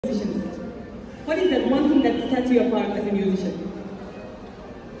What is that one thing that sets you apart as a musician?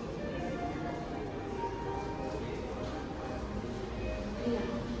 Yeah,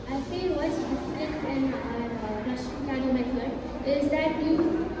 I feel what's different in our Russian piano method is that you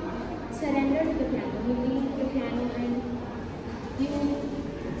surrender to the piano, you leave the piano and you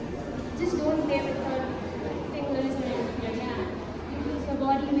just don't play with your fingers or your hand. You use your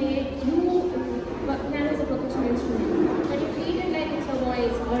body weight. Piano is a percussion instrument, but you treat it like it's a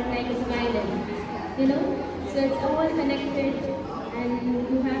voice or like it's a violin, you know? So it's all connected and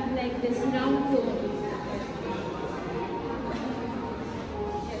you have like this round tone.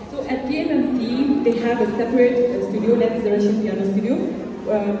 So at KMMC, they have a separate studio, that is the Russian piano studio,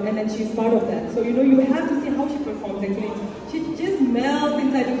 and then she's part of that. So, you know, you have to see how she performs actually. She just melts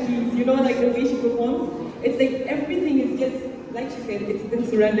inside the keys, you know, like the way she performs. It's like everything is just, like she said, it's been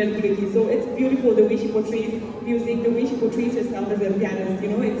surrendered to the keys. So it's beautiful the way she portrays music, the way she portrays herself as a pianist, you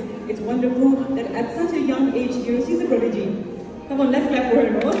know. It's wonderful that at such a young age, you know, she's a prodigy. Come on, let's clap for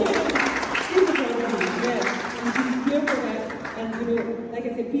her, no? She's a prodigy, yes. And she's here for that. And, you know, like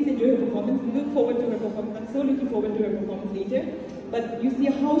I said, please enjoy her performance. Look forward to her performance. I'm so looking forward to her performance later. But you see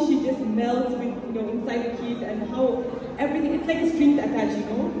how she just melts with, you know, inside the keys and how everything, it's like a strings attached, you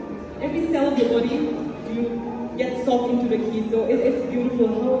know. Every cell of your body, you get soft into the keys. So it's beautiful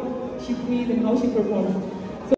how she plays and how she performs.